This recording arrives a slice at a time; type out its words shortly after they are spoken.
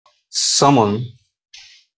sermon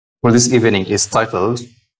for this evening is titled,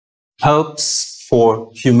 Helps for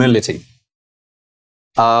Humility.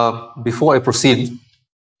 Before I proceed,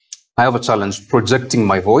 I have a challenge projecting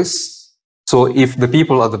my voice. So if the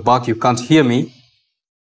people at the back, you can't hear me,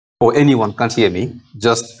 or anyone can't hear me,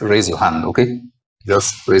 just raise your hand, okay?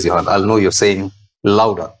 Just raise your hand. I'll know you're saying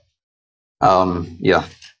louder. Yeah,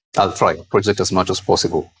 I'll try, project as much as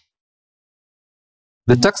possible.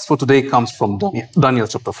 The text for today comes from Daniel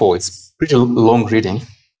chapter 4. It's pretty long reading,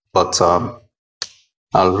 but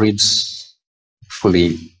I'll read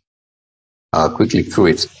quickly through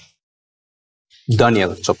it.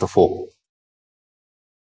 Daniel chapter 4.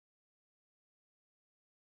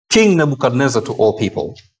 King Nebuchadnezzar to all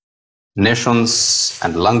people, nations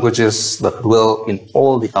and languages that dwell in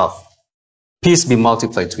all the earth, peace be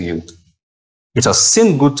multiplied to you. It has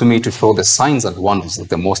seemed good to me to show the signs and wonders that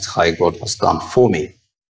the Most High God has done for me.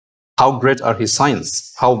 How great are his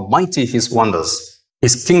signs, how mighty his wonders.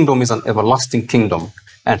 His kingdom is an everlasting kingdom,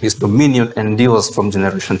 and his dominion endures from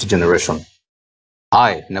generation to generation.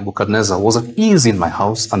 I, Nebuchadnezzar, was at ease in my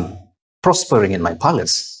house and prospering in my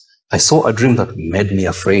palace. I saw a dream that made me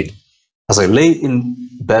afraid. As I lay in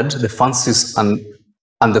bed, the fancies and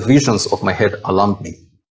the visions of my head alarmed me.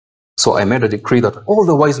 So I made a decree that all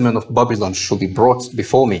the wise men of Babylon should be brought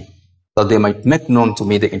before me, that they might make known to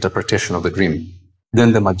me the interpretation of the dream.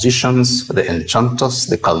 Then the magicians, the enchanters,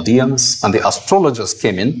 the Chaldeans, and the astrologers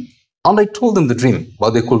came in, and I told them the dream,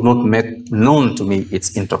 but they could not make known to me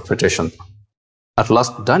its interpretation. At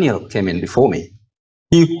last Daniel came in before me,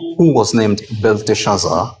 he who was named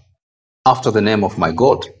Belteshazzar, after the name of my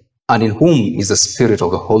God, and in whom is the spirit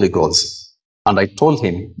of the holy gods. And I told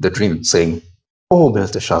him the dream, saying, O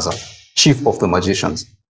Belteshazzar, chief of the magicians,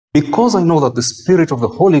 because I know that the spirit of the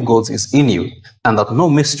holy gods is in you, and that no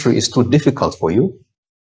mystery is too difficult for you,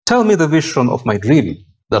 tell me the vision of my dream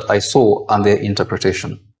that I saw and their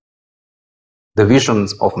interpretation. The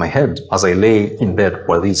visions of my head as I lay in bed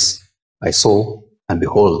were these: I saw, and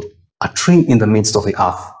behold, a tree in the midst of the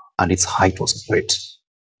earth, and its height was great.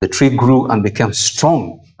 The tree grew and became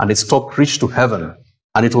strong, and its top reached to heaven,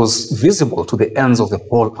 and it was visible to the ends of the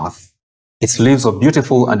whole earth. Its leaves were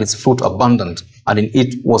beautiful, and its fruit abundant, and in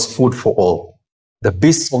it was food for all. The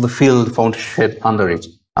beasts of the field found shade under it,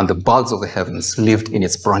 and the birds of the heavens lived in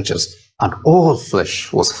its branches, and all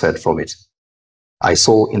flesh was fed from it. I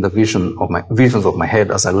saw in the visions of my head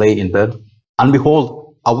as I lay in bed, and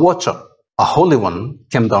behold, a watcher, a holy one,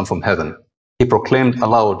 came down from heaven. He proclaimed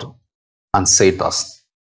aloud and said thus,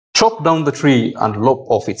 chop down the tree and lop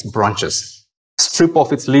off its branches, strip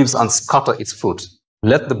off its leaves and scatter its fruit.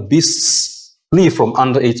 Let the beasts flee from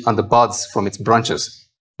under it and the birds from its branches,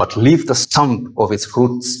 but leave the stump of its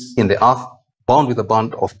roots in the earth, bound with a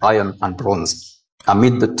band of iron and bronze,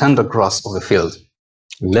 amid the tender grass of the field.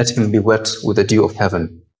 Let him be wet with the dew of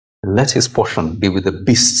heaven. Let his portion be with the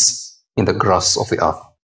beasts in the grass of the earth.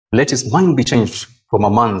 Let his mind be changed from a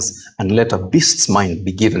man's, and let a beast's mind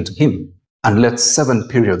be given to him, and let 7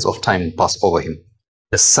 periods of time pass over him.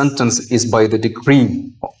 The sentence is by the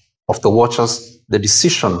decree of the watchers, the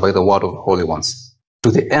decision by the word of the holy ones,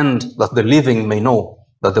 to the end that the living may know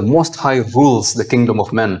that the Most High rules the kingdom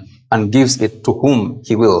of men, and gives it to whom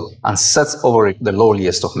he will, and sets over it the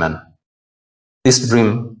lowliest of men. This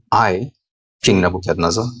dream I, King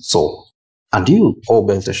Nebuchadnezzar, saw. And you, O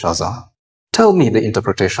Belteshazzar, tell me the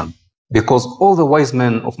interpretation, because all the wise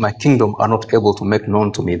men of my kingdom are not able to make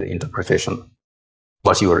known to me the interpretation.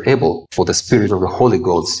 But you are able, for the spirit of the holy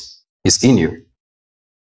gods is in you.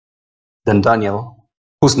 Then Daniel,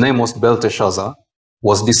 whose name was Belteshazzar,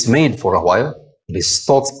 was dismayed for a while, and his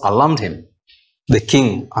thoughts alarmed him. The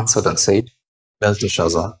king answered and said,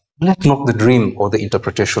 Belteshazzar, let not the dream or the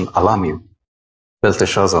interpretation alarm you.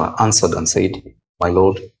 Belteshazzar answered and said, My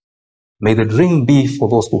lord, may the dream be for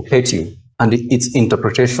those who hate you, and its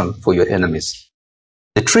interpretation for your enemies.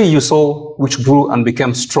 The tree you saw, which grew and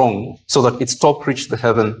became strong, so that its top reached the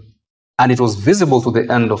heaven, and it was visible to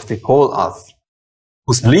the end of the whole earth,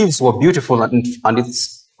 whose leaves were beautiful and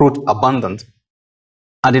its fruit abundant,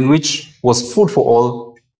 and in which was food for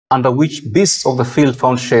all, under which beasts of the field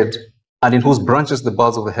found shade, and in whose branches the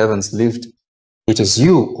birds of the heavens lived. It is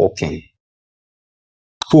you, O king,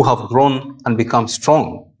 who have grown and become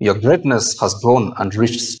strong. Your greatness has grown and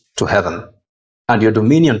reached to heaven, and your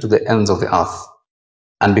dominion to the ends of the earth.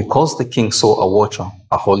 And because the king saw a watcher,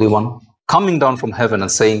 a holy one, coming down from heaven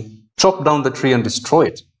and saying, chop down the tree and destroy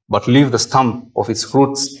it, but leave the stump of its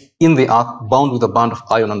roots in the earth, bound with a band of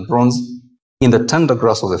iron and bronze, in the tender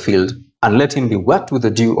grass of the field, and let him be wet with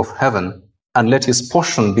the dew of heaven, and let his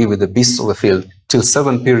portion be with the beasts of the field, till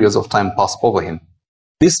 7 periods of time pass over him.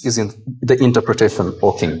 This is in the interpretation,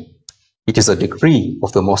 O king. It is a decree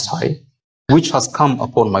of the Most High, which has come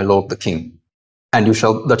upon my lord the king, and you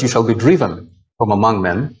shall be driven from among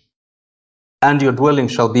men, and your dwelling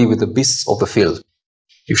shall be with the beasts of the field.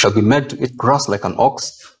 You shall be made to eat grass like an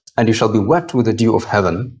ox, and you shall be wet with the dew of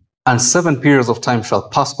heaven, and 7 periods of time shall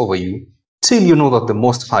pass over you, till you know that the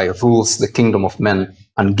Most High rules the kingdom of men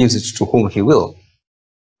and gives it to whom he will.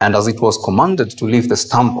 And as it was commanded to leave the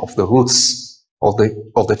stump of the roots of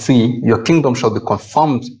the tree, your kingdom shall be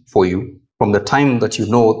confirmed for you from the time that you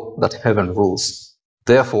know that heaven rules.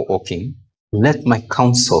 Therefore, O king, let my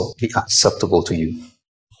counsel be acceptable to you.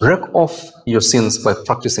 Break off your sins by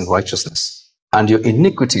practicing righteousness, and your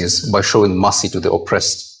iniquities by showing mercy to the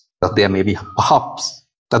oppressed, that there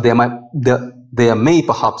may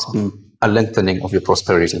perhaps be a lengthening of your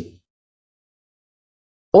prosperity.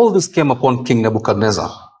 All this came upon King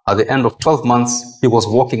Nebuchadnezzar. At the end of 12 months, he was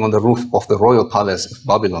walking on the roof of the royal palace of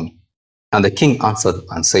Babylon. And the king answered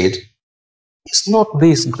and said, Is not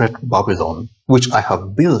this great Babylon, which I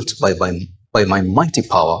have built by my mighty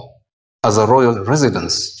power, as a royal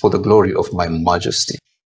residence for the glory of my majesty?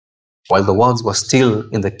 While the words were still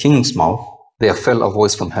in the king's mouth, there fell a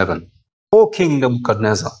voice from heaven. O King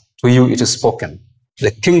Nebuchadnezzar, to you it is spoken,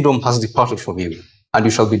 the kingdom has departed from you, and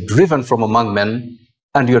you shall be driven from among men,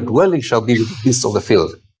 and your dwelling shall be with the beasts of the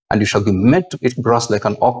field, and you shall be made to eat grass like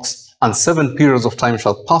an ox, and 7 periods of time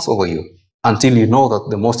shall pass over you, until you know that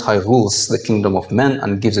the Most High rules the kingdom of men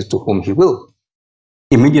and gives it to whom he will.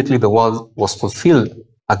 Immediately the word was fulfilled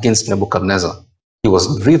against Nebuchadnezzar. He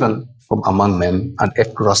was driven from among men and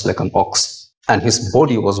ate grass like an ox, and his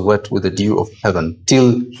body was wet with the dew of heaven,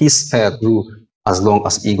 till his hair grew as long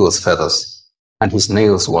as eagle's feathers, and his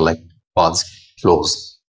nails were like birds'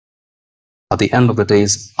 claws. At the end of the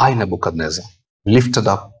days, I, Nebuchadnezzar,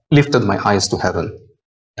 lifted my eyes to heaven,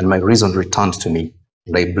 and my reason returned to me,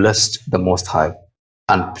 and I blessed the Most High,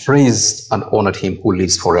 and praised and honored him who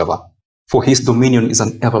lives forever. For his dominion is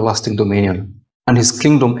an everlasting dominion, and his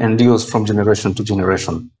kingdom endures from generation to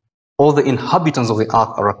generation. All the inhabitants of the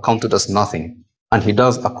earth are accounted as nothing, and he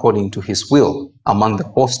does according to his will among the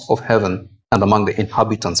host of heaven and among the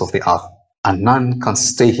inhabitants of the earth, and none can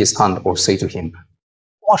stay his hand or say to him,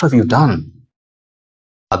 What have you done?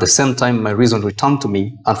 At the same time, my reason returned to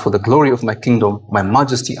me, and for the glory of my kingdom, my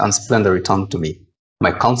majesty and splendor returned to me.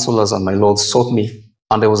 My counselors and my lords sought me,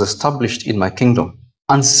 and I was established in my kingdom,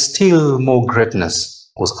 and still more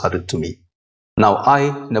greatness was added to me. Now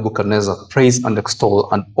I, Nebuchadnezzar, praise and extol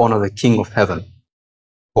and honor the King of heaven,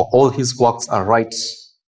 for all his works are right,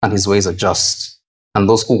 and his ways are just, and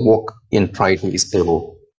those who walk in pride he is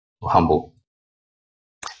able to humble.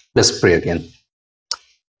 Let's pray again.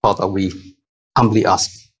 Father, we humbly ask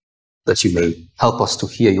that you may help us to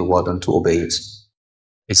hear your word and to obey it.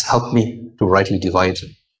 Please help me to rightly divide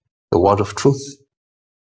the word of truth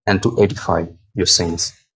and to edify your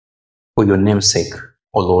saints. For your name's sake,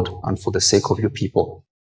 O Lord, and for the sake of your people,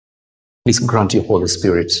 please grant your Holy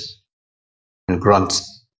Spirit and grant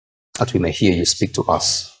that we may hear you speak to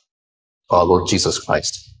us, our Lord Jesus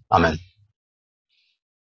Christ. Amen.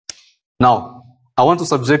 Now, I want to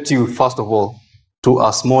subject you, first of all, to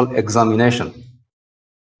a small examination.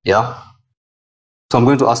 Yeah? So I'm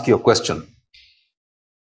going to ask you a question.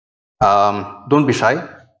 Don't be shy.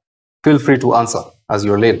 Feel free to answer as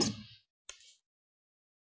you're led.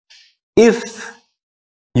 If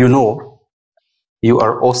you know you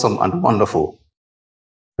are awesome and wonderful,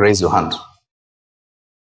 raise your hand.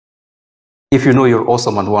 If you know you're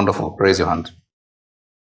awesome and wonderful, raise your hand.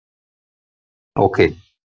 Okay.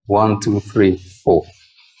 1, 2, 3, 4,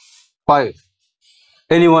 5.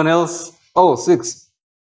 Anyone else? Oh, 6,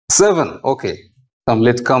 7. Okay. Some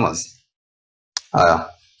latecomers.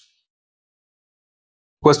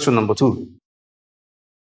 Question number 2.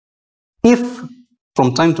 If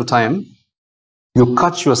from time to time you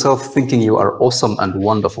catch yourself thinking you are awesome and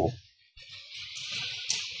wonderful,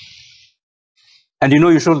 and you know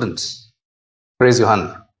you shouldn't, raise your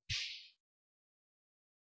hand.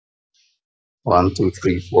 1, 2,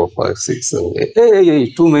 3, 4, 5, 6, 7, 8.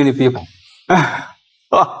 Hey, too many people.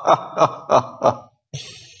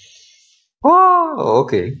 Oh,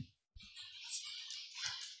 okay.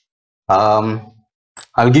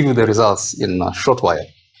 I'll give you the results in a short while.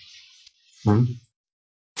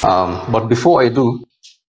 But before I do,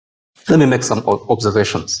 let me make some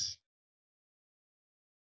observations.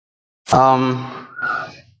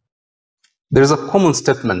 There is a common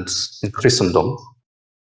statement in Christendom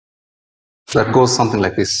that goes something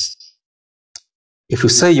like this. If you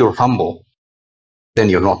say you're humble, then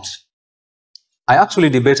you're not. I actually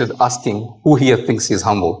debated asking who here thinks he's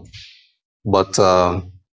humble, but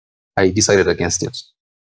I decided against it.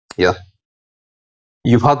 Yeah.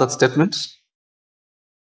 You've heard that statement?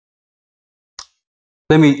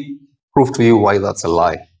 Let me prove to you why that's a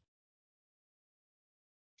lie.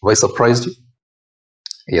 Have I surprised you?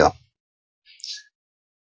 Yeah.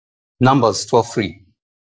 Numbers 12:3.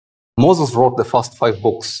 Moses wrote the first 5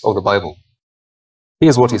 books of the Bible.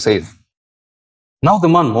 Here's what he says. Now the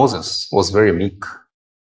man Moses was very meek,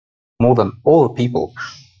 more than all people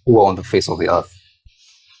who were on the face of the earth.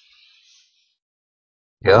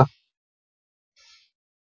 Yeah?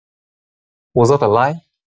 Was that a lie?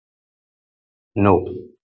 No.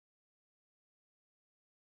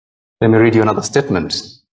 Let me read you another statement.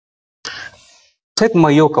 Take my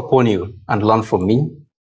yoke upon you and learn from me.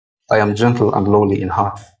 I am gentle and lowly in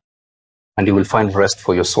heart, and you will find rest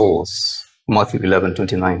for your souls. Matthew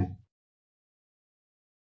 11:29.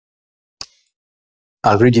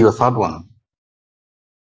 I'll read you a third one.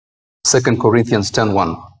 2 Corinthians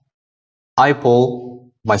 10:1. I,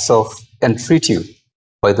 Paul, myself, entreat you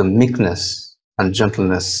by the meekness and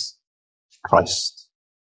gentleness of Christ.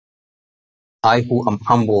 I who am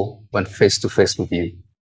humble when face to face with you,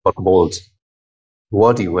 but bold,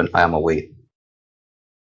 wordy when I am away.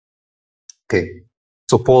 Okay,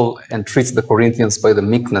 so Paul entreats the Corinthians by the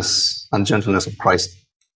meekness and gentleness of Christ.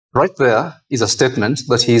 Right there is a statement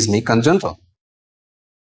that he is meek and gentle.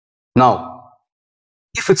 Now,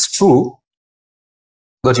 if it's true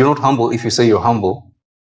that you're not humble if you say you're humble,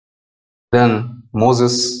 then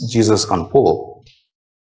Moses, Jesus, and Paul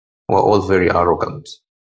were all very arrogant.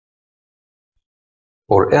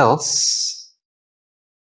 Or else,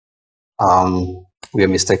 we are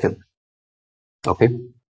mistaken. Okay?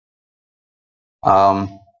 I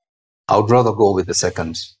would rather go with the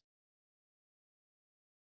second.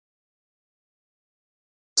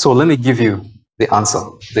 So let me give you the answer,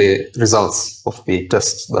 the results of the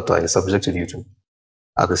test that I subjected you to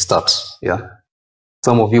at the start. Yeah,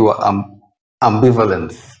 some of you are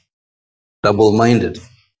ambivalent, double-minded.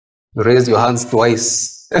 You raised your hands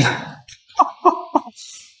twice.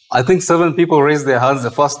 I think 7 people raised their hands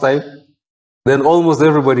the first time. Then almost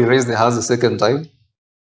everybody raised their hands the second time.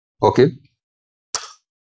 Okay.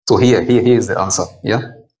 So here is the answer. Yeah,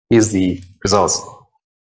 here's the results.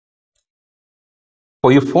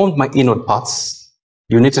 For you formed my inward parts,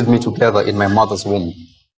 you knitted me together in my mother's womb.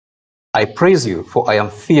 I praise you, for I am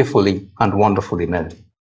fearfully and wonderfully made.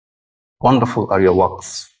 Wonderful are your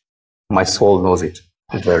works. My soul knows it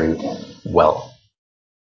very well.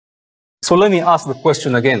 So let me ask the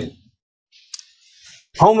question again.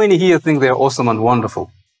 How many here think they are awesome and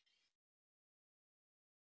wonderful?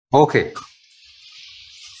 Okay.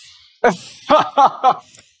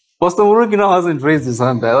 Pastor Muruki now hasn't raised his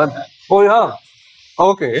hand. Oh, yeah.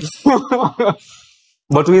 Okay.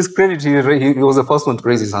 But to his credit, he was the first one to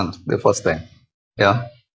raise his hand the first time. Yeah.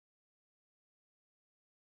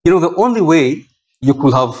 You know, the only way you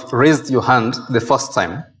could have raised your hand the first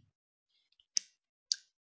time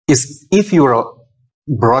is if you're a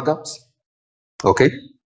braggart, okay,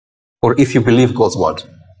 or if you believe God's word.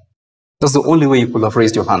 That's the only way you could have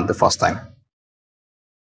raised your hand the first time.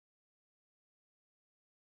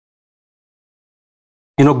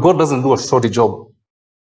 You know, God doesn't do a shoddy job.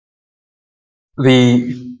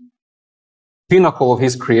 The pinnacle of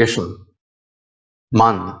his creation,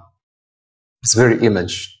 man, his very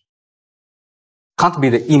image, can't be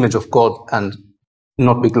the image of God and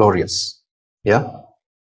not be glorious, yeah,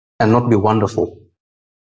 and not be wonderful.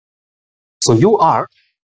 So you are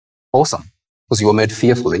awesome because you were made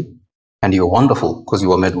fearfully, and you're wonderful because you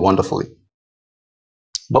were made wonderfully.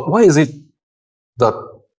 But why is it that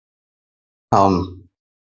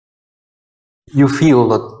you feel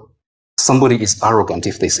that somebody is arrogant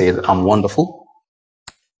if they say that I'm wonderful,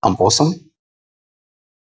 I'm awesome?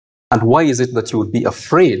 And why is it that you would be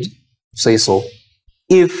afraid to say so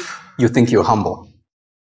if you think you're humble?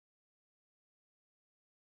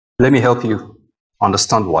 Let me help you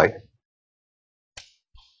understand why.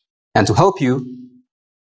 And to help you,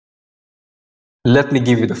 let me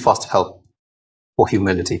give you the first help for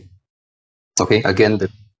humility. Okay, again, the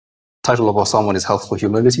title of our sermon is Help for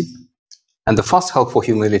Humility. And the first help for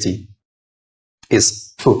humility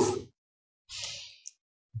is truth.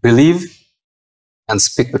 Believe and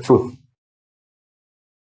speak the truth.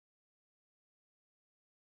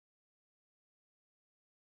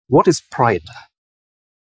 What is pride?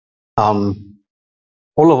 All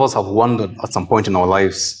of us have wondered at some point in our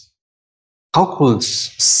lives, how could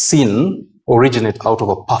sin originate out of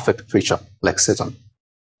a perfect creature like Satan?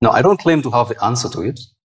 Now, I don't claim to have the answer to it,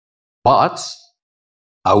 but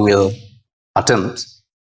I will attempt.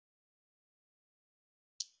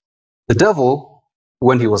 The devil,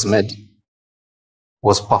 when he was made,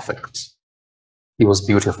 was perfect. He was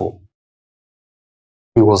beautiful.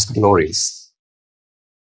 He was glorious.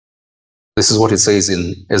 This is what it says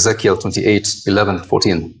in Ezekiel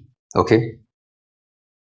 28:11-14. Okay?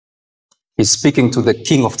 He's speaking to the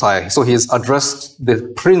king of Tyre. So he has addressed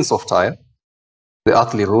the prince of Tyre, the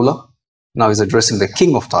earthly ruler. Now he's addressing the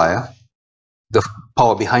king of Tyre, the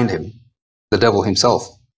power behind him, the devil himself.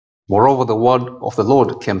 Moreover, the word of the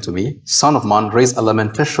Lord came to me, Son of man, raise a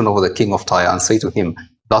lamentation over the king of Tyre and say to him,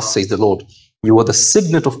 Thus says the Lord, you are the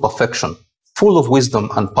signet of perfection, full of wisdom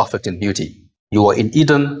and perfect in beauty. You are in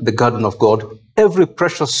Eden, the garden of God. Every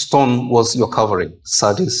precious stone was your covering,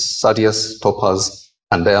 sardius, topaz,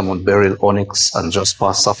 and diamond, beryl, onyx, and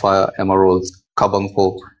jasper, sapphire, emerald,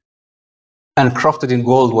 carbuncle, and crafted in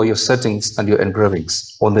gold were your settings and your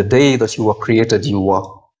engravings. On the day that you were created, you were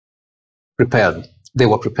prepared. They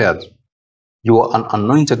were prepared. You were an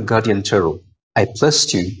anointed guardian cherub. I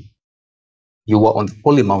blessed you. You were on the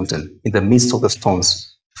holy mountain. In the midst of the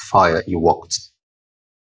stones, fire you walked.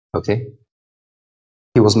 Okay?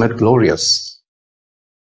 He was made glorious.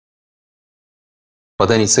 But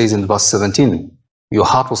then it says in verse 17, your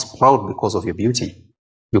heart was proud because of your beauty.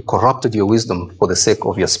 You corrupted your wisdom for the sake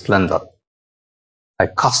of your splendor. I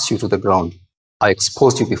cast you to the ground. I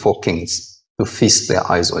exposed you before kings to feast their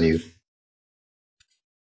eyes on you.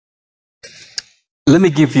 Let me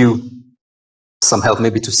give you some help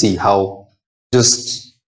maybe to see how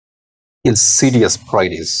just insidious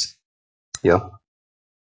pride is. Yeah.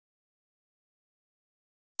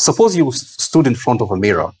 Suppose you stood in front of a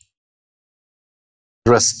mirror,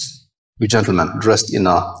 dressed, you gentlemen, dressed in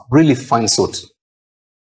a really fine suit,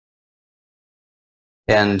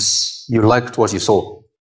 and you liked what you saw.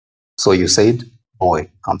 So you said, boy,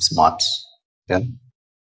 I'm smart. Yeah?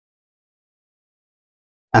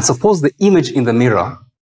 And suppose the image in the mirror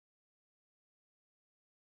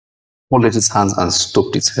folded its hands and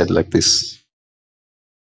stooped its head like this.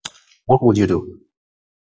 What would you do?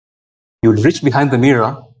 You'd reach behind the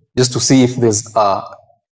mirror just to see if there's a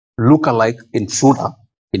lookalike intruder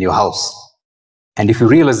in your house. And if you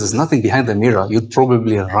realize there's nothing behind the mirror, you'd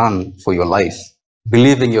probably run for your life,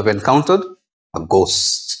 believing you've encountered a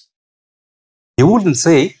ghost. You wouldn't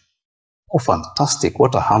say, oh, fantastic,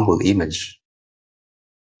 what a humble image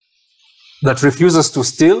that refuses to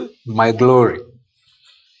steal my glory.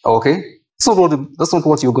 Okay? That's not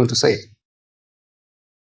what you're going to say.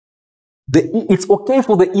 It's okay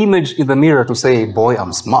for the image in the mirror to say, boy,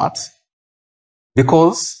 I'm smart,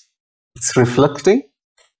 because it's reflecting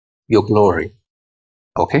your glory.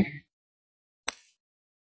 Okay?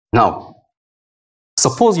 Now,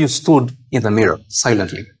 suppose you stood in the mirror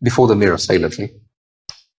silently, before the mirror silently,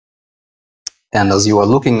 and as you are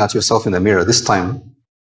looking at yourself in the mirror this time,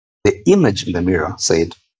 the image in the mirror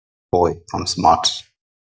said, boy, I'm smart.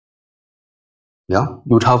 Yeah? You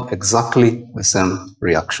would have exactly the same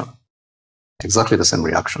reaction. Exactly the same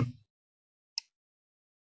reaction.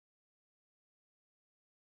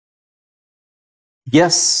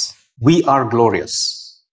 Yes, we are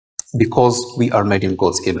glorious because we are made in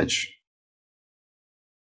God's image.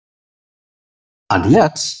 And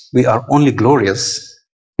yet, we are only glorious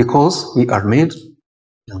because we are made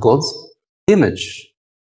in God's image.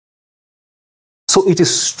 So it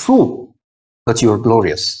is true that you are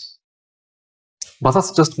glorious. But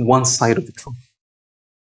that's just one side of the truth.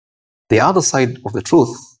 The other side of the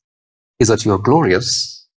truth is that you are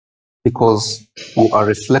glorious because you are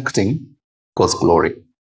reflecting God's glory.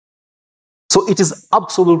 So it is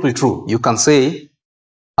absolutely true. You can say,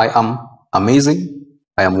 I am amazing,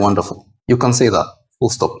 I am wonderful. You can say that, full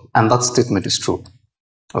stop. And that statement is true.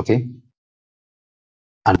 Okay?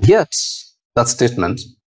 And yet, that statement,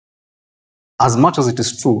 as much as it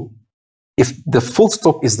is true, if the full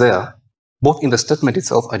stop is there, both in the statement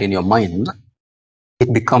itself and in your mind,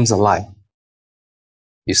 it becomes a lie.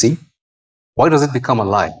 You see? Why does it become a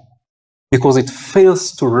lie? Because it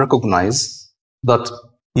fails to recognize that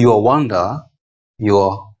your wonder,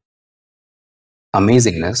 your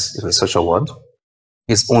amazingness, if it's such a word,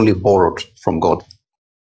 is only borrowed from God.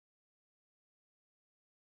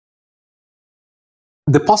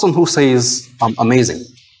 The person who says, I'm amazing,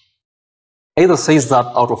 either says that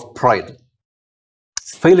out of pride,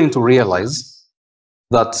 failing to realize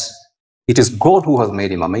that it is God who has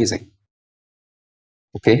made him amazing.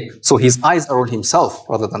 Okay? So his eyes are on himself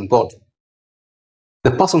rather than God.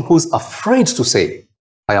 The person who's afraid to say,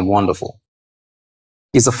 I am wonderful,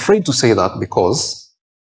 is afraid to say that because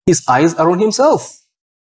his eyes are on himself.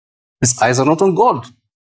 His eyes are not on God.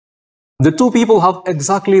 The two people have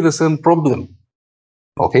exactly the same problem.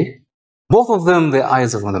 Okay? Both of them, their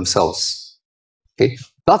eyes are on themselves. Okay?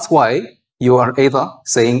 That's why you are either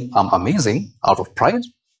saying, I'm amazing, out of pride,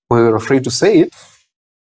 or you're afraid to say it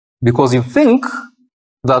because you think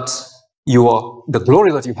that the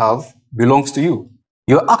glory that you have belongs to you.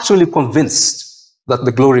 You're actually convinced that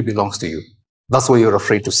the glory belongs to you. That's why you're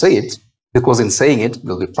afraid to say it, because in saying it,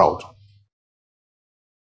 you'll be proud.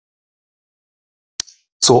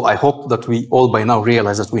 So I hope that we all by now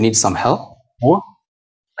realize that we need some help for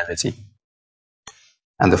humility.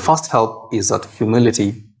 And the first help is that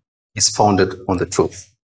humility is founded on the truth.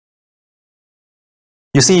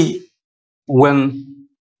 You see, when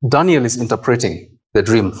Daniel is interpreting the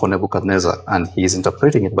dream for Nebuchadnezzar, and he is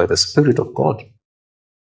interpreting it by the Spirit of God,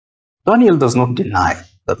 Daniel does not deny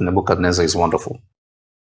that Nebuchadnezzar is wonderful.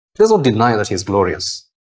 He does not deny that he is glorious,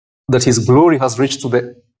 that his glory has reached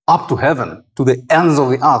up to heaven, to the ends of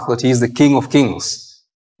the earth, that he is the King of Kings.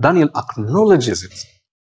 Daniel acknowledges it.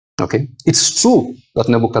 Okay? It's true that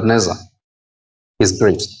Nebuchadnezzar is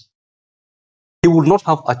great. He would not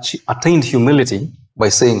have attained humility by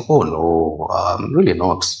saying, oh no, really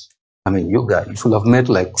not. I mean, you guys, you should have met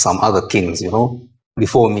like some other kings,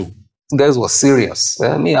 before me. These guys were serious.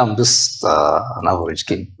 Me, I'm just an average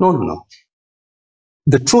king. No.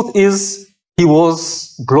 The truth is, he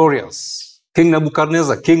was glorious. King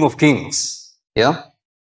Nebuchadnezzar, King of Kings. Yeah?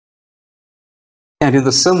 And in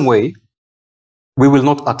the same way, we will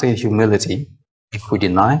not attain humility if we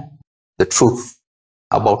deny the truth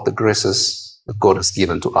about the graces that God has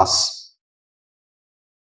given to us.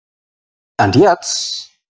 And yet,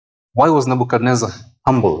 why was Nebuchadnezzar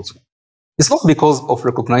humbled? It's not because of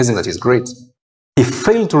recognizing that he's great. He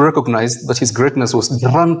failed to recognize that his greatness was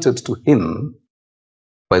granted to him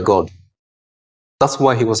by God. That's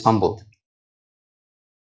why he was humbled.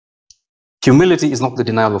 Humility is not the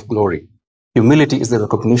denial of glory. Humility is the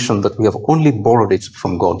recognition that we have only borrowed it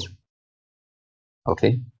from God.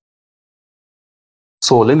 Okay?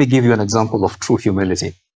 So let me give you an example of true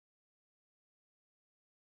humility.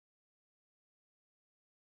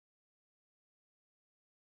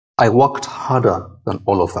 I worked harder than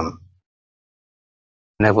all of them.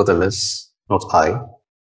 Nevertheless, not I,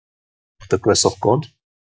 but the grace of God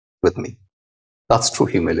with me. That's true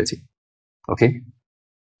humility. Okay?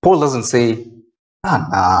 Paul doesn't say,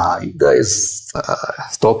 you guys,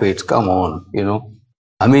 stop it, come on,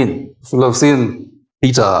 I mean, you'll have seen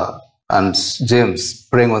Peter and James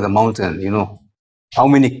praying on the mountain, how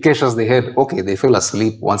many keshes they had. Okay, they fell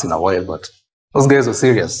asleep once in a while, but those guys were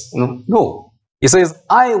serious. No. He says,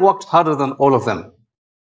 I worked harder than all of them.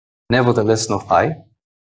 Nevertheless, not I,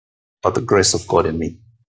 but the grace of God in me.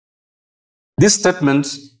 This statement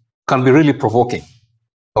can be really provoking.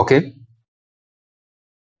 Okay?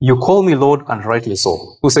 You call me Lord, and rightly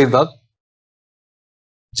so. Who said that?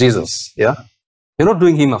 Jesus, yeah? You're not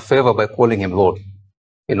doing him a favor by calling him Lord,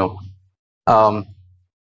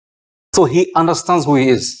 So he understands who he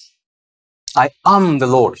is. I am the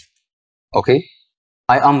Lord, okay?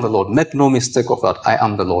 I am the Lord. Make no mistake of that. I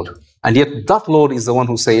am the Lord. And yet that Lord is the one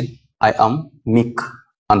who said, I am meek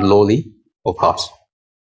and lowly of heart.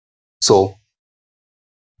 So,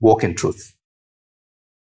 walk in truth.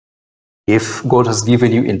 If God has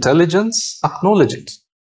given you intelligence, acknowledge it.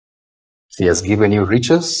 If he has given you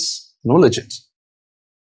riches, acknowledge it.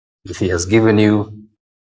 If he has given you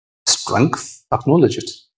strength, acknowledge it.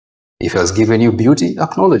 If he has given you beauty,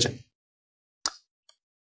 acknowledge it.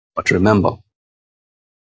 But remember,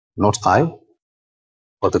 not I,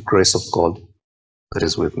 but the grace of God that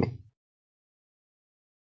is with me.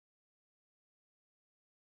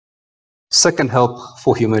 Second help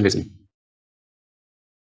for humility.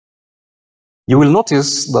 You will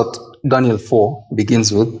notice that Daniel 4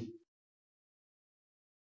 begins with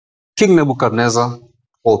King Nebuchadnezzar,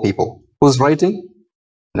 all people. Who's writing?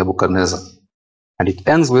 Nebuchadnezzar. And it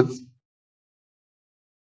ends with,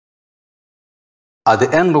 at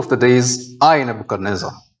the end of the days, I,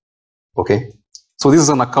 Nebuchadnezzar. Okay? So this is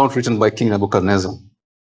an account written by King Nebuchadnezzar.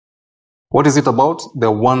 What is it about? The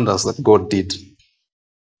wonders that God did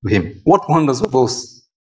to him. What wonders were those?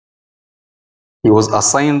 He was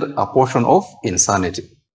assigned a portion of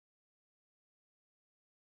insanity.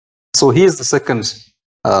 So here's the second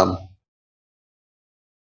help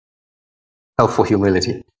for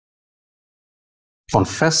humility.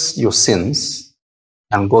 Confess your sins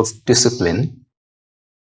and God's discipline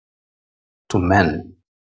to men.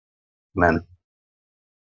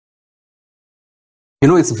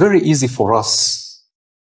 It's very easy for us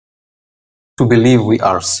to believe we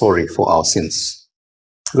are sorry for our sins.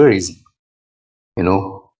 It's very easy.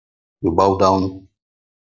 You bow down,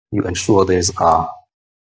 you ensure there's a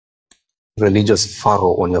religious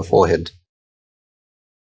furrow on your forehead.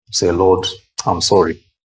 You say, Lord, I'm sorry.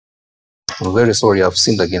 I'm very sorry I've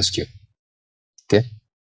sinned against you. Okay?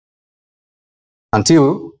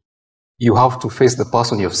 Until you have to face the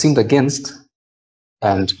person you have sinned against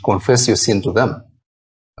and confess your sin to them,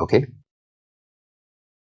 okay,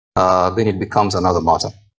 then it becomes another matter.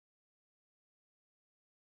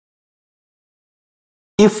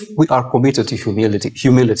 If we are committed to humility,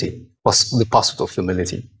 the pursuit of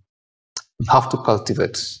humility, we have to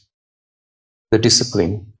cultivate the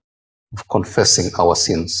discipline of confessing our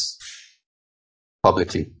sins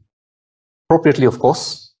publicly. Appropriately, of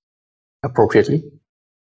course, appropriately.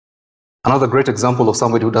 Another great example of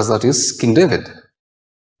somebody who does that is King David.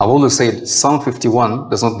 I've always said Psalm 51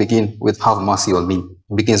 does not begin with "Have mercy on me."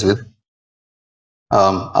 It begins with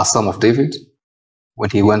a Psalm of David when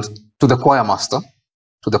he went to the choir master,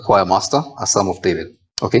 a Psalm of David.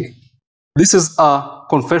 Okay? This is a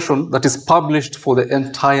confession that is published for the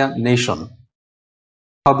entire nation.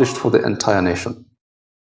 Published for the entire nation.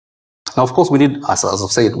 Now, of course, we need, as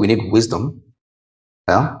I've said, we need wisdom.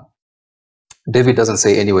 Yeah? David doesn't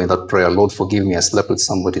say anywhere in that prayer, "Lord, forgive me, I slept with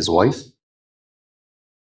somebody's wife."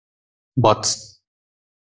 But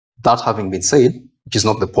that having been said, which is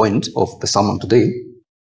not the point of the sermon today,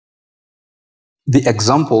 the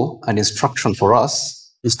example and instruction for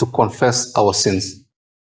us is to confess our sins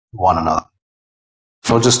to one another.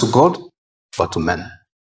 Not just to God, but to men.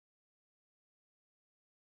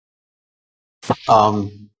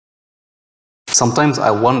 Sometimes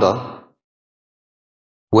I wonder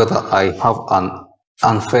whether I have an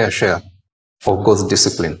unfair share of God's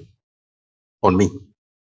discipline on me.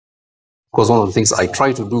 Because one of the things I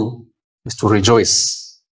try to do is to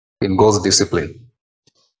rejoice in God's discipline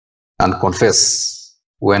and confess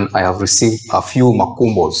when I have received a few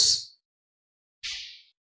makumbos.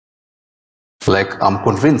 Like, I'm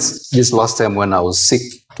convinced this last time when I was sick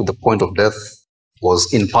to the point of death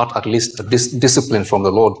was in part at least a discipline from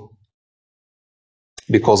the Lord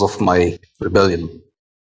because of my rebellion.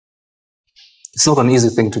 It's not an easy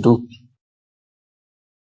thing to do.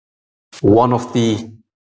 One of the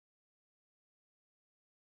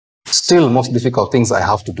still most difficult things I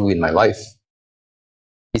have to do in my life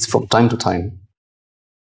is from time to time,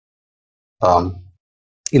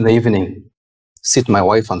 in the evening, sit my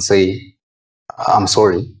wife and say, "I'm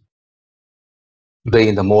sorry. Today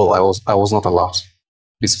in the mall, I was not allowed.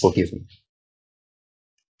 Please forgive me."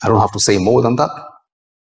 I don't have to say more than that.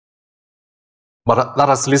 But that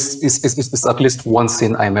at least is at least one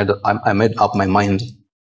sin I made up my mind.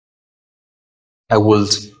 I will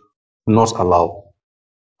not allow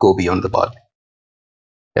go beyond the bud.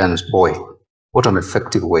 And boy, what an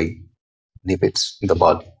effective way to nip it in the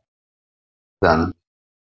bud than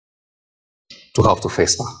to have to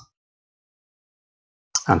face her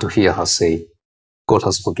and to hear her say, "God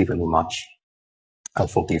has forgiven me much. I'll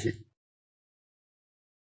forgive you."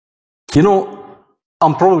 You know,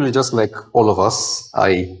 I'm probably just like all of us.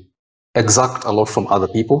 I exact a lot from other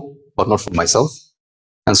people, but not from myself.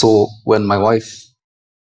 And so when my wife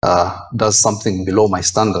does something below my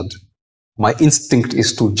standard, my instinct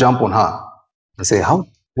is to jump on her and say,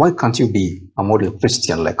 why can't you be a model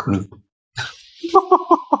Christian like me?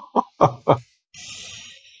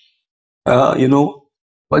 You know,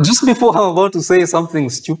 but just before I'm about to say something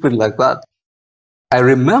stupid like that, I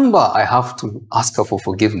remember I have to ask her for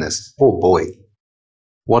forgiveness. Oh boy,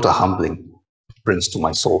 what a humbling it brings to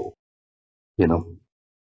my soul. You know,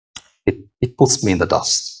 it puts me in the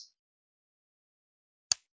dust.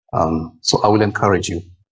 So I will encourage you,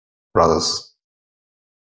 brothers,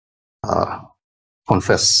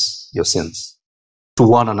 confess your sins to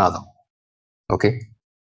one another, okay?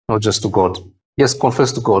 Not just to God. Yes,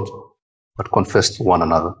 confess to God, but confess to one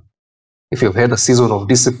another. If you've had a season of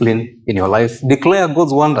discipline in your life, declare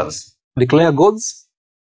God's wonders. Declare God's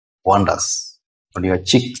wonders on your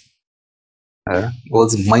cheek.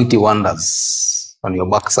 God's mighty wonders on your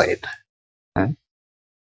backside.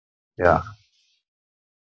 Yeah.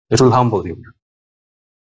 It will humble you.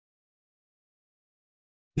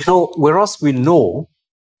 You know, whereas we know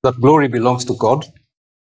that glory belongs to God,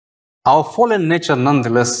 our fallen nature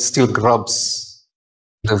nonetheless still grabs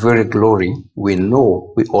the very glory we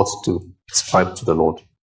know we ought to ascribe to the Lord.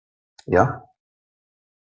 Yeah?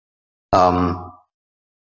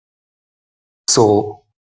 So,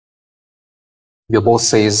 your boss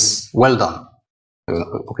says, "Well done."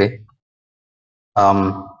 Okay?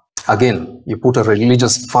 Again, you put a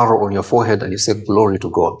religious furrow on your forehead and you say, "Glory to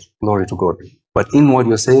God, glory to God." But inward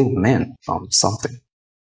you're saying, "Man, found something."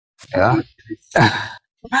 Yeah?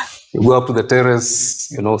 You go up to the terrace,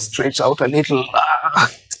 you know, stretch out a little,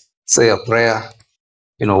 say a prayer,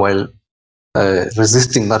 you know, while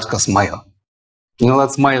resisting that smile. You know,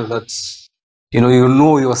 that smile that, you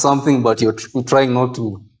know you're something, but you're trying not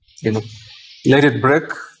to, you know, let it break.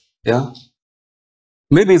 Yeah?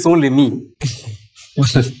 Maybe it's only me.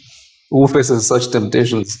 who faces such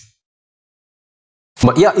temptations.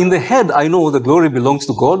 But yeah, in the head, I know the glory belongs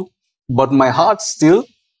to God, but my heart still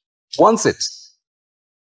wants it.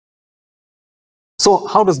 So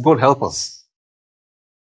how does God help us?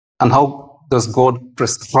 And how does God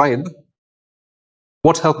prescribe?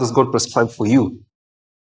 What help does God prescribe for you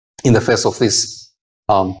in the face of this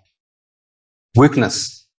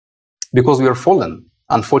weakness? Because we are fallen.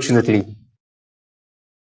 Unfortunately,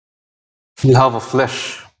 we have a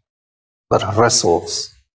flesh that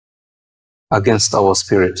wrestles against our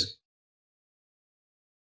spirit.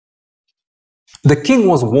 The king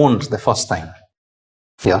was warned the first time,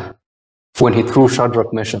 yeah, when he threw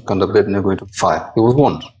Shadrach, Meshach, and Abednego into fire. He was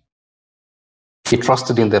warned. He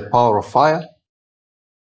trusted in the power of fire.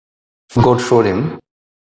 God showed him,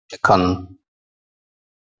 I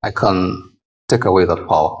can take away that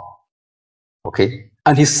power. Okay?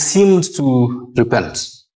 And he seemed to repent.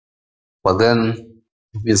 But then,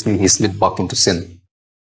 obviously, he slid back into sin.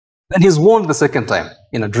 Then he's warned the second time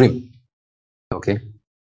in a dream. Okay?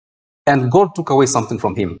 And God took away something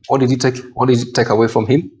from him. What did he take away from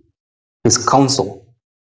him? His counsel,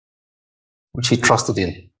 which he trusted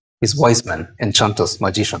in. His wise men, enchanters,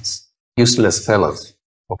 magicians, useless fellows.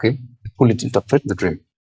 Okay? They couldn't interpret the dream.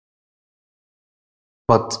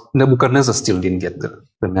 But Nebuchadnezzar still didn't get the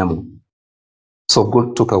memo. So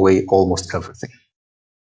God took away almost everything.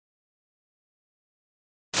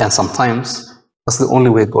 And sometimes that's the only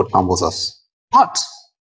way God humbles us. But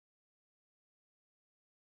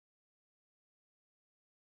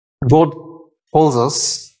God calls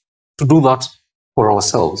us to do that for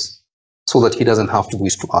ourselves so that he doesn't have to do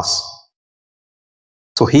it to us.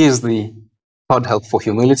 So here is the third help for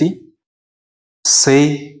humility.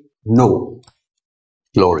 Say no,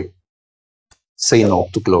 glory. Say no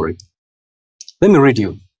to glory. Let me read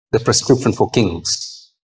you the prescription for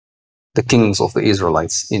kings, the kings of the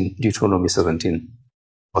Israelites in Deuteronomy 17,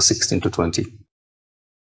 verse 16 to 20.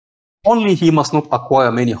 Only he must not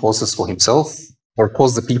acquire many horses for himself or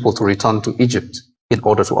cause the people to return to Egypt in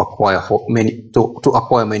order to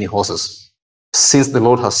acquire many horses. Since the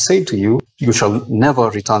Lord has said to you, you shall never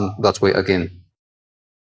return that way again.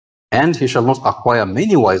 And he shall not acquire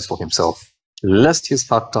many wives for himself, lest his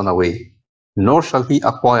heart turn away, nor shall he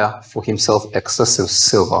acquire for himself excessive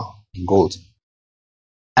silver and gold.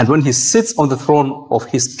 And when he sits on the throne of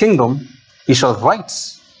his kingdom, he shall write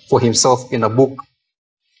for himself in a book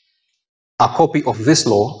a copy of this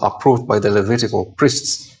law approved by the Levitical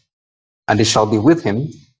priests. And it shall be with him,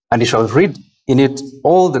 and he shall read in it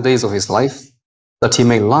all the days of his life, that he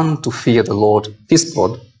may learn to fear the Lord his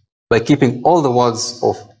God by keeping all the words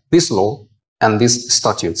of this law and these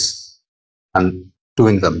statutes and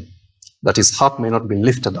doing them, that his heart may not be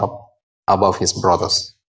lifted up above his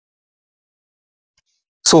brothers.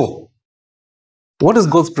 So, what is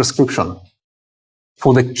God's prescription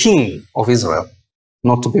for the king of Israel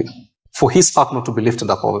for his heart not to be lifted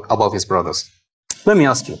up above his brothers? Let me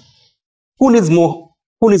ask you, who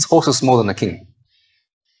needs horses more than a king?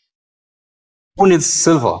 Who needs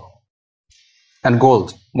silver and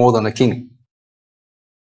gold more than a king?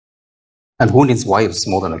 And who needs wives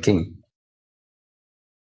more than a king?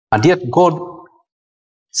 And yet God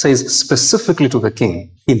says specifically to the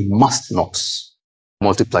king, he must not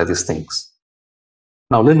multiply these things.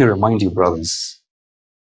 Now let me remind you, brothers,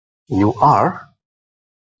 you are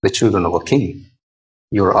the children of a king.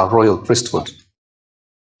 You're a royal priesthood.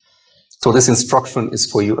 So this instruction is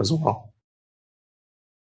for you as well.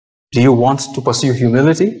 Do you want to pursue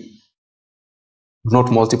humility? Do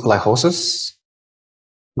not multiply horses.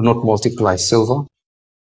 Do not multiply silver.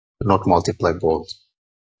 Do not multiply gold.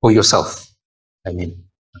 For yourself. I mean,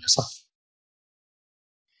 for yourself.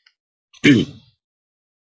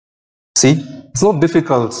 See, it's not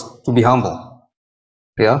difficult to be humble.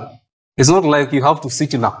 Yeah? It's not like you have to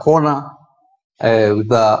sit in a corner with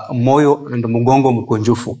the moyo and the mugongo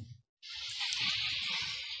mkunjufu.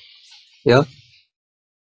 Yeah?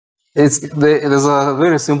 There's a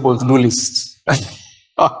very simple to-do list.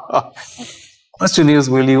 Question is,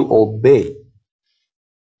 will you obey?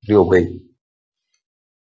 Will you obey?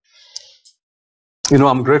 You know,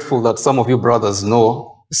 I'm grateful that some of you brothers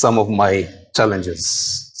know some of my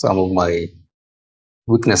challenges, some of my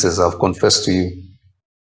weaknesses I've confessed to you.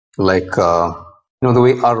 Like, the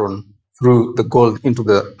way Aaron threw the gold into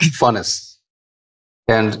the furnace.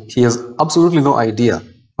 And he has absolutely no idea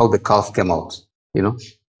how the calf came out,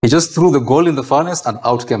 He just threw the gold in the furnace and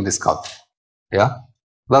out came this calf. Yeah?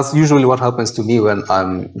 That's usually what happens to me when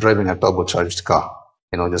I'm driving a turbocharged car.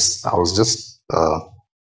 I was just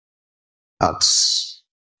at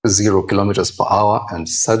 0 kilometers per hour and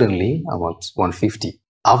suddenly I'm at 150.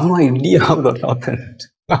 I have no idea how that happened.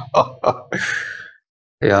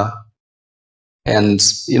 Yeah. And,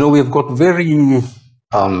 we've got very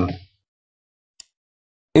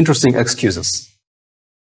interesting excuses.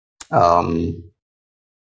 I'm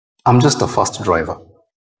just a fast driver.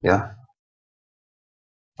 Yeah.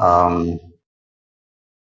 I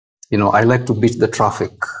like to beat the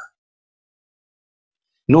traffic.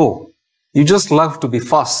 No, you just love to be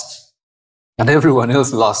fast and everyone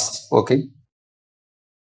else last, okay?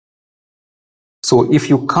 So if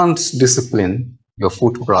you can't discipline your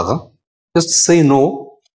foot, brother, just say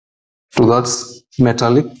no to that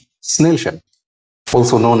metallic snail shell,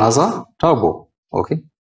 also known as a turbo, okay?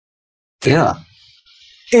 Yeah.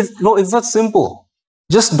 It's that simple.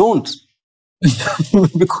 Just don't.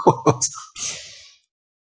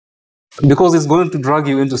 because it's going to drag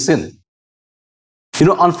you into sin.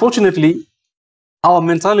 Unfortunately, our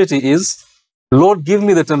mentality is, Lord, give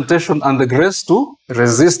me the temptation and the grace to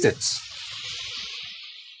resist it.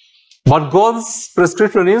 But God's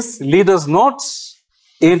prescription is, lead us not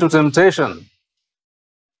into temptation.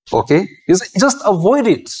 Okay? Just avoid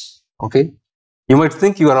it. Okay? You might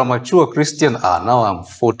think you are a mature Christian. Now I'm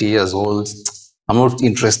 40 years old. I'm not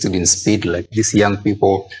interested in speed like these young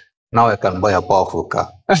people. Now I can buy a powerful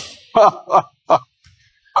car.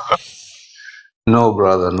 No,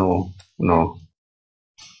 brother, no.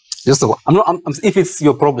 Just if it's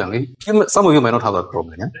your problem, some of you might not have that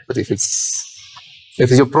problem, yeah? But if it's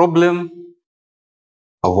your problem,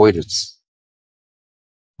 avoid it.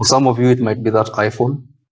 For some of you, it might be that iPhone,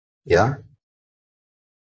 yeah.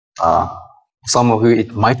 Some of you,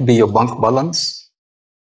 it might be your bank balance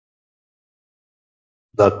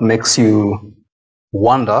that makes you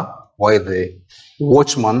wonder why the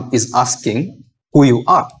watchman is asking who you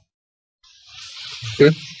are.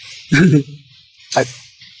 Okay?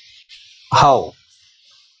 How?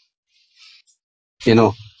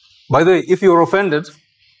 By the way, if you're offended,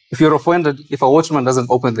 if a watchman doesn't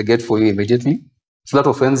open the gate for you immediately, if that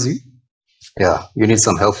offends you, yeah, you need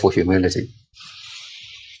some help for humility.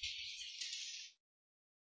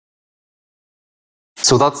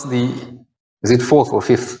 So that's is it fourth or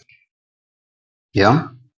fifth? Yeah?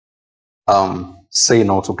 Say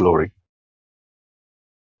no to glory.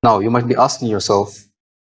 Now, you might be asking yourself,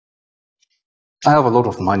 I have a lot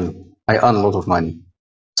of money. I earn a lot of money.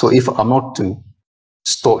 So if I'm not to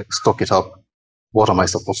stock it up, what am I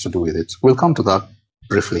supposed to do with it? We'll come to that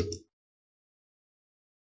briefly.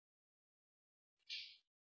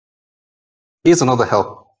 Here's another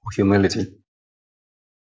help for humility.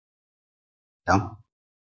 Yeah?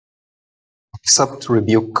 Accept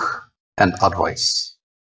rebuke and advice.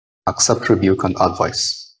 Accept rebuke and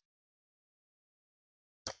advice.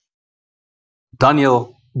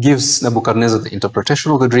 Daniel gives Nebuchadnezzar the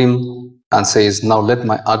interpretation of the dream and says, now let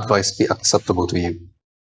my advice be acceptable to you.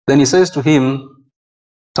 Then he says to him,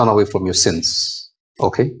 turn away from your sins.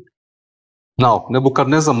 Okay? Now,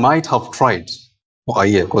 Nebuchadnezzar might have tried for a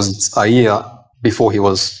year, because it's a year before he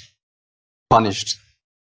was punished.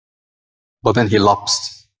 But then he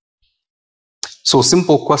lapsed. So,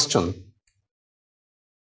 simple question.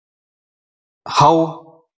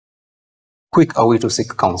 How quick are we to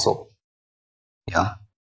seek counsel? Yeah?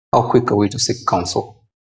 How quick are we to seek counsel?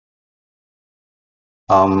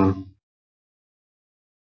 In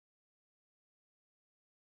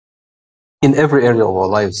every area of our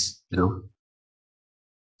lives,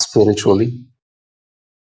 spiritually,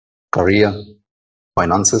 career,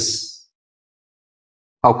 finances,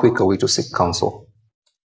 how quick are we to seek counsel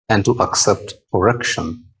and to accept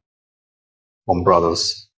correction from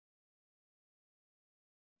brothers?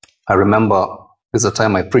 I remember there's a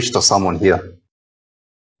time I preached to someone here,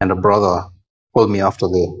 and a brother called me after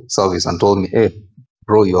the service and told me, hey,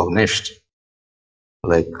 bro, you have nished.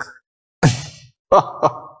 Like,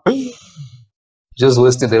 just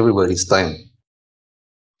wasted everybody's time.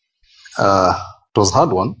 It was a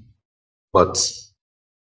hard one, but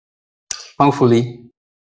thankfully,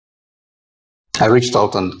 I reached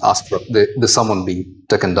out and asked for the sermon be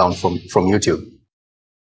taken down from YouTube.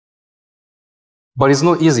 But it's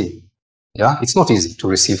not easy. Yeah, it's not easy to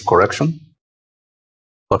receive correction,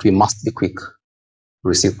 but we must be quick to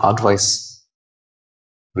receive advice,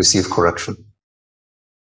 receive correction.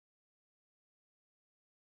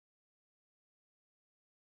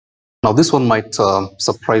 Now, this one might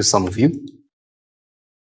surprise some of you,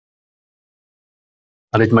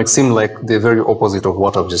 and it might seem like the very opposite of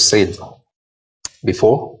what I've just said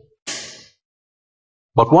before.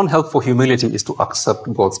 But one help for humility is to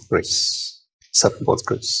accept God's grace. Accept God's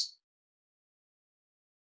grace.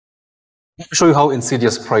 Let me show you how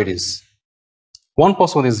insidious pride is. One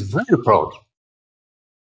person is very proud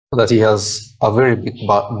that he has a very big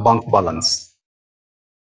bank balance.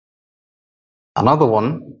 Another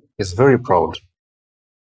one is very proud,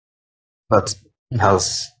 but he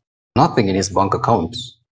has nothing in his bank account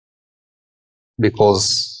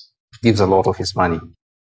because he gives a lot of his money.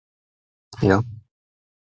 Yeah.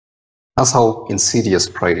 That's how insidious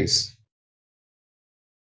pride is.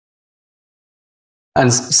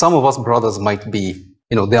 And some of us brothers might be,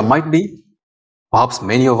 there might be, perhaps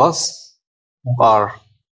many of us who are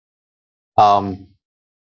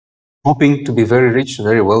hoping to be very rich,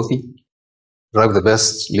 very wealthy, drive the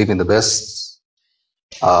best, live in the best,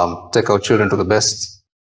 take our children to the best.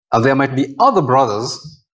 And there might be other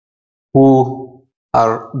brothers who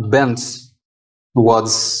are bent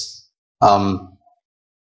towards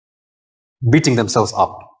beating themselves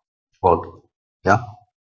up. God, yeah.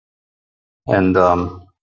 And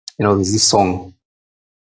there's this song,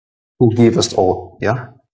 "Who Gave Us All?"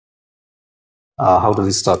 Yeah. How does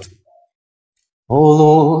it start? "Oh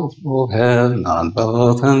Lord, oh heaven and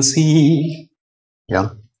earth and sea." Yeah.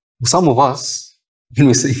 Some of us, when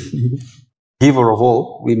we say giver of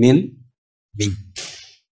all, we mean me.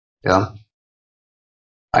 Yeah.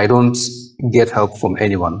 I don't get help from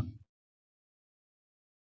anyone.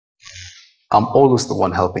 I'm always the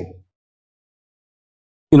one helping.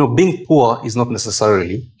 Being poor is not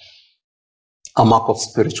necessarily a mark of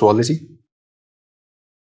spirituality.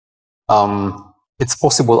 It's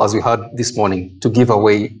possible, as we heard this morning, to give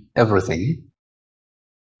away everything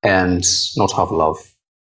and not have love,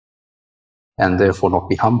 and therefore not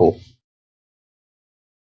be humble.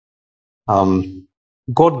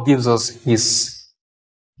 God gives us his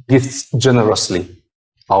gifts generously,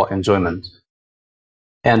 our enjoyment.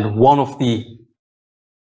 And one of the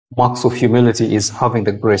marks of humility is having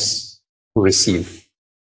the grace to receive.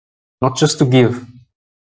 Not just to give,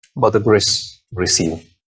 but the grace to receive.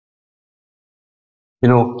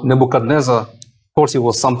 Nebuchadnezzar thought he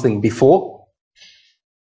was something before.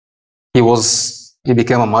 He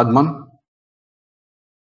became a madman.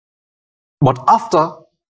 But after,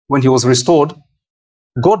 when he was restored,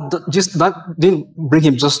 God didn't bring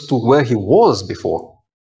him just to where he was before.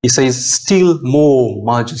 He says, still more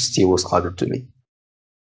majesty was added to me.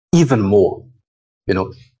 Even more.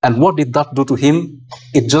 And what did that do to him?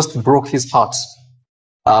 It just broke his heart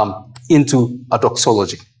into a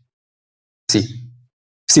doxology.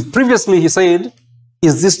 See, previously he said,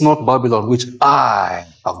 is this not Babylon which I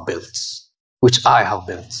have built? Which I have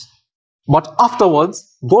built. But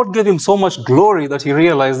afterwards, God gave him so much glory that he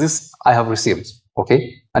realized, this I have received.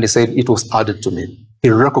 Okay? And he said, it was added to me. He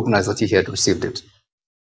recognized that he had received it.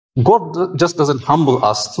 God just doesn't humble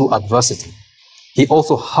us through adversity. He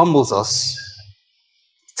also humbles us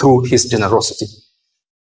through his generosity.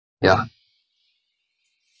 Yeah.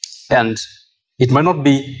 And it might not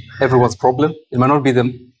be everyone's problem. It might not be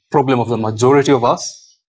the problem of the majority of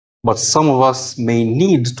us, but some of us may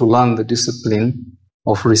need to learn the discipline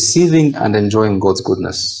of receiving and enjoying God's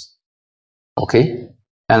goodness. Okay?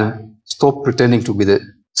 And stop pretending to be the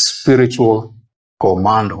spiritual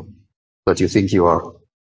commando that you think you are.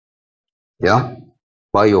 Yeah?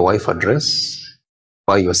 Buy your wife a dress,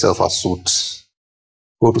 buy yourself a suit,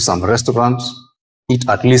 go to some restaurant, eat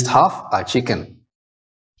at least half a chicken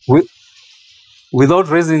without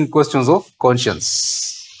raising questions of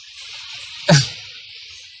conscience.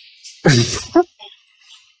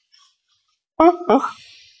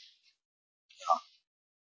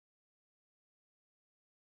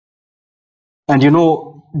 And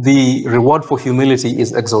the reward for humility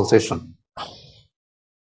is exaltation.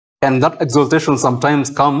 And that exaltation sometimes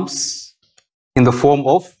comes in the form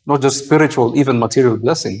of not just spiritual, even material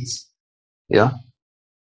blessings. Yeah.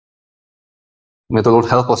 May the Lord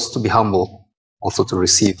help us to be humble, also to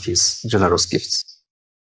receive his generous gifts.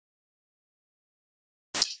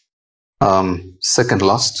 Second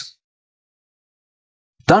last,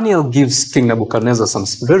 Daniel gives King Nebuchadnezzar some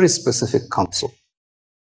very specific counsel.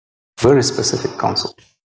 Very specific counsel.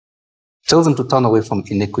 Tells him to turn away from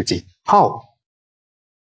iniquity. How?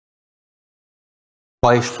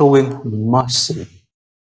 By showing mercy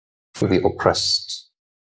to the oppressed.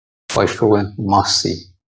 By showing mercy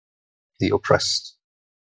to the oppressed.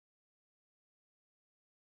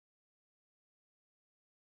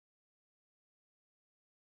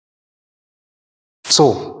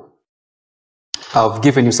 So, I've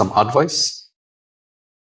given you some advice.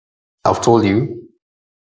 I've told you,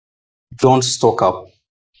 don't stock up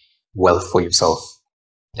wealth for yourself.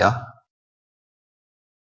 Yeah?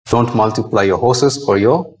 Don't multiply your horses or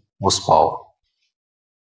your horsepower,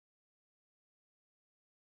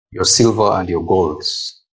 your silver and your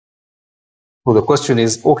golds. So the question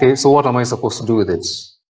is, okay, so what am I supposed to do with it?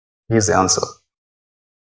 Here's the answer.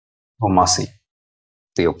 Oh, mercy,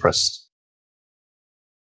 the oppressed.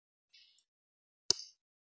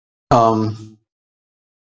 You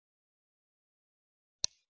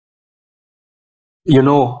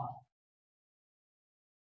know,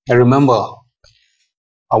 I remember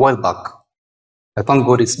a while back, I thank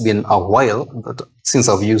God it's been a while since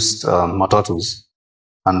I've used matatus.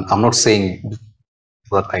 And I'm not saying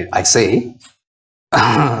that I say,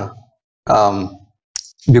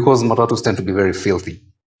 because matatus tend to be very filthy.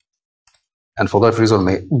 And for that reason,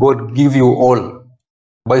 may God give you all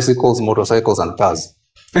bicycles, motorcycles, and cars.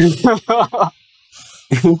 If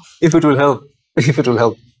it will help. If it will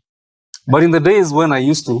help. But in the days when I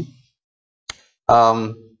used to,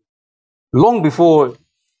 long before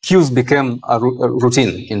queues became a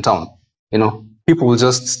routine in town, people will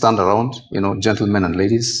just stand around, gentlemen and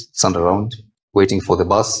ladies stand around waiting for the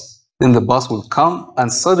bus. Then the bus will come,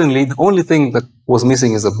 and suddenly the only thing that was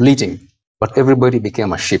missing is the bleating. But everybody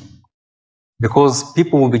became a sheep, because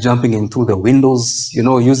people will be jumping in through the windows,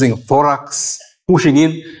 using thorax, pushing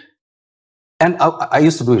in. And I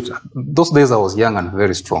used to do it. Those days I was young and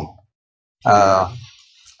very strong. I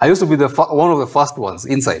used to be one of the first ones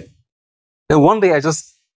inside. Then one day I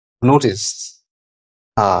just noticed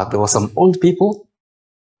there were some old people,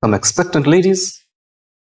 some expectant ladies,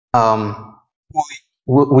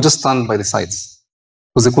 who just stand by the sides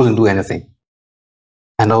because they couldn't do anything.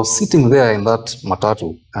 And I was sitting there in that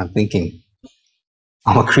matatu and thinking,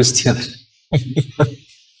 I'm a Christian.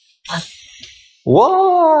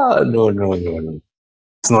 What? No.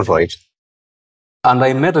 It's not right. And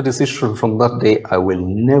I made a decision from that day, I will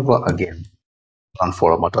never again run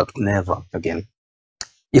for a matatu. Never again.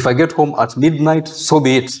 If I get home at midnight, so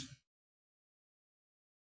be it.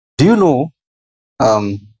 Do you know,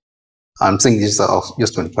 I'm saying this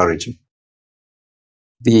just to encourage you.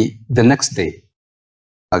 The next day,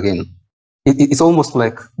 again, it's almost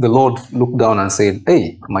like the Lord looked down and said,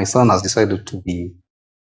 hey, my son has decided to be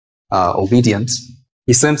obedient.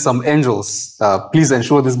 He sent some angels, please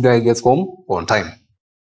ensure this guy gets home on time.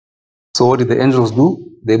 So what did the angels do?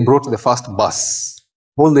 They brought the first bus.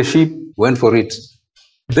 All the sheep went for it.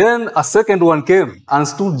 Then a second one came and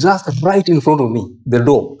stood just right in front of me, the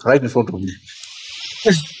door, right in front of me.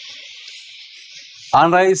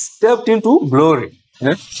 And I stepped into glory.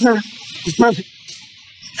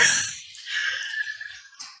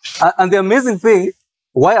 And the amazing thing,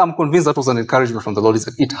 why I'm convinced that was an encouragement from the Lord, is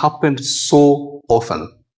that it happened so often.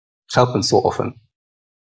 It happened so often.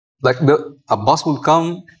 Like a bus will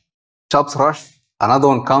come, chaps rush, another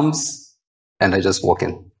one comes, and I just walk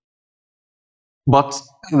in. But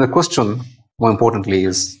the question, more importantly,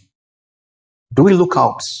 is, do we look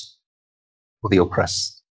out for the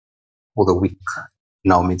oppressed, for the weak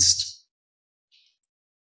in our midst?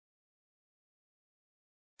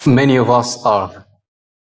 Many of us are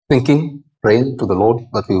thinking, praying to the Lord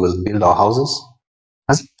that we will build our houses.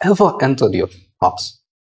 Has it ever entered your hearts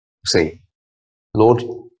to say, Lord,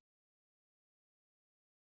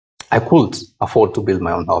 I could afford to build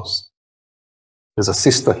my own house. There's a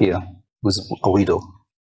sister here who's a widow.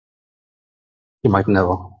 She might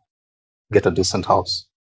never get a decent house.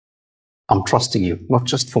 I'm trusting you, not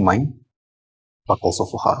just for mine, but also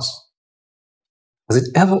for hers. Has it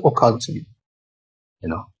ever occurred to you?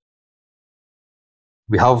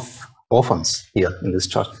 We have orphans here in this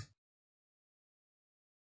church.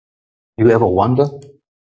 Do you ever wonder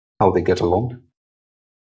how they get along?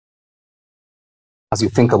 As you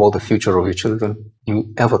think about the future of your children, do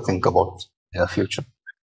you ever think about their future?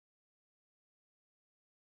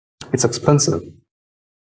 It's expensive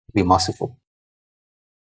to be merciful.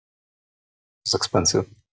 It's expensive.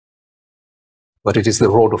 But it is the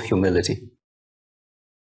road of humility.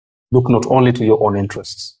 Look not only to your own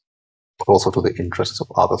interests, but also to the interests of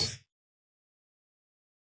others.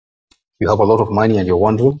 You have a lot of money and you're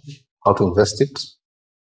wondering how to invest it.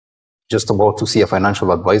 Just about to see a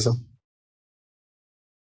financial advisor.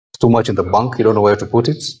 It's too much in the bank, you don't know where to put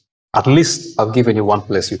it. At least I've given you one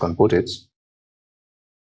place you can put it.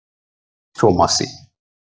 Show mercy.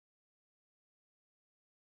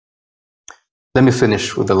 Let me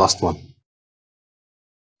finish with the last one.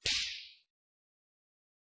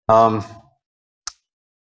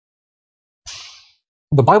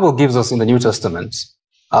 The Bible gives us in the New Testament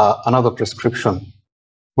another prescription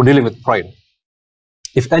for dealing with pride.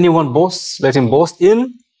 If anyone boasts, let him boast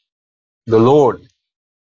in the Lord.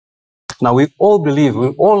 Now, we all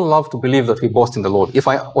love to believe that we boast in the Lord. If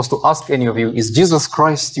I was to ask any of you, is Jesus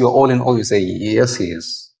Christ your all in all? You say, yes, he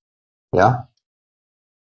is. Yeah?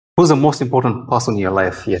 Who's the most important person in your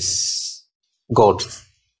life? Yes, God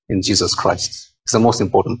in Jesus Christ. He's the most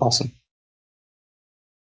important person.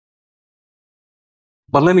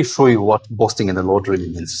 But let me show you what boasting in the Lord really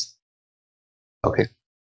means. Okay.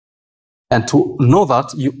 And to know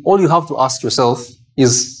that, all you have to ask yourself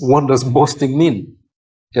is, what does boasting mean?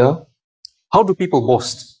 Yeah? How do people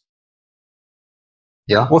boast?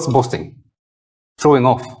 Yeah? What's boasting? Showing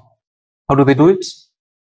off. How do they do it?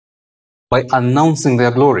 By announcing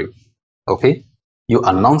their glory. Okay? You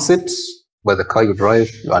announce it by the car you drive,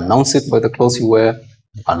 you announce it by the clothes you wear,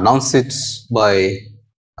 you announce it by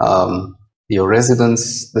your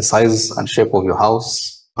residence, the size and shape of your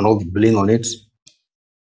house, and all the bling on it.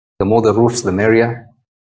 The more the roofs, the merrier.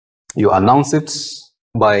 You announce it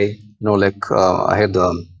by, I had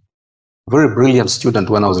a very brilliant student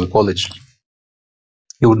when I was in college.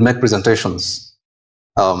 He would make presentations,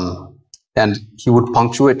 and he would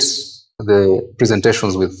punctuate the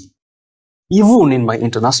presentations with, even in my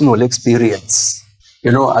international experience,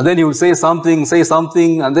 and then he would say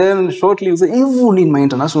something, and then shortly he would say, even in my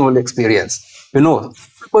international experience.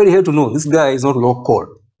 Everybody had to know this guy is not local.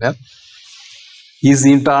 Yeah? He's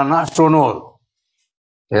international.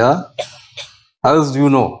 Yeah? How else do you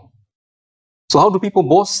know? So how do people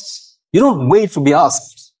boast? You don't wait to be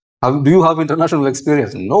asked, do you have international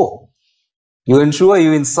experience? No. You ensure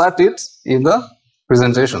you insert it in the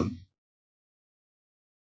presentation.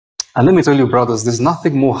 And let me tell you, brothers, there's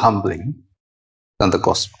nothing more humbling than the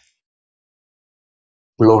gospel.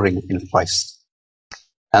 Glorying in Christ.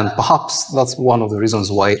 And perhaps that's one of the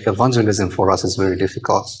reasons why evangelism for us is very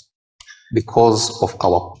difficult. Because of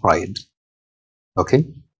our pride. Okay?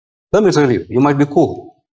 Let me tell you, you might be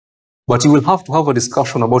cool, but you will have to have a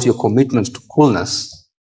discussion about your commitment to coolness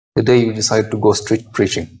the day you decide to go street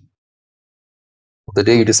preaching. The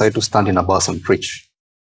day you decide to stand in a bus and preach.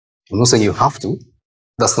 I'm not saying you have to.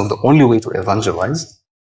 That's not the only way to evangelize.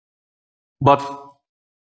 But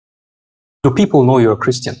do people know you're a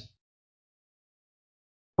Christian?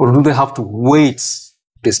 Or do they have to wait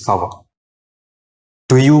to discover?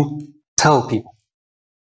 Do you tell people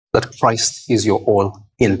that Christ is your all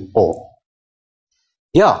in all?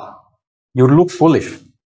 Yeah, you look foolish.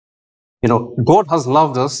 God has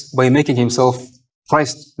loved us by making himself,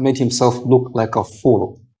 Christ made himself look like a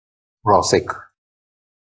fool for our sake.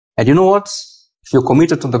 And you know what? If you're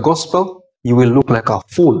committed to the gospel, you will look like a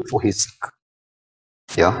fool for his sake.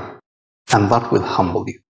 Yeah? And that will humble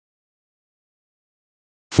you.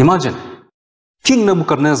 Imagine, King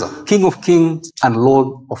Nebuchadnezzar, King of kings and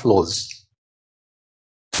Lord of lords,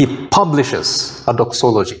 he publishes a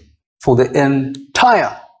doxology for the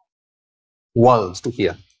entire world to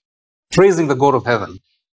hear, praising the God of heaven.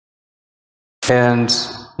 And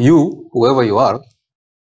you, whoever you are,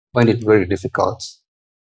 find it very difficult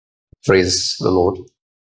to praise the Lord,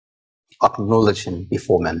 acknowledge him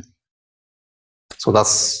before men. So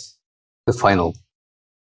that's the final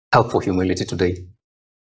helpful humility today.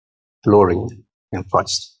 Glory in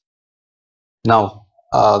Christ. Now,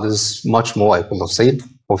 there's much more I could have said.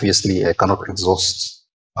 Obviously, I cannot exhaust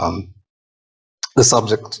the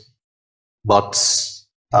subject, but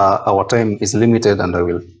our time is limited, and I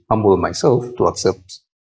will humble myself to accept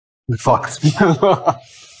the fact.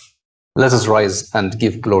 Let us rise and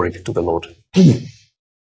give glory to the Lord.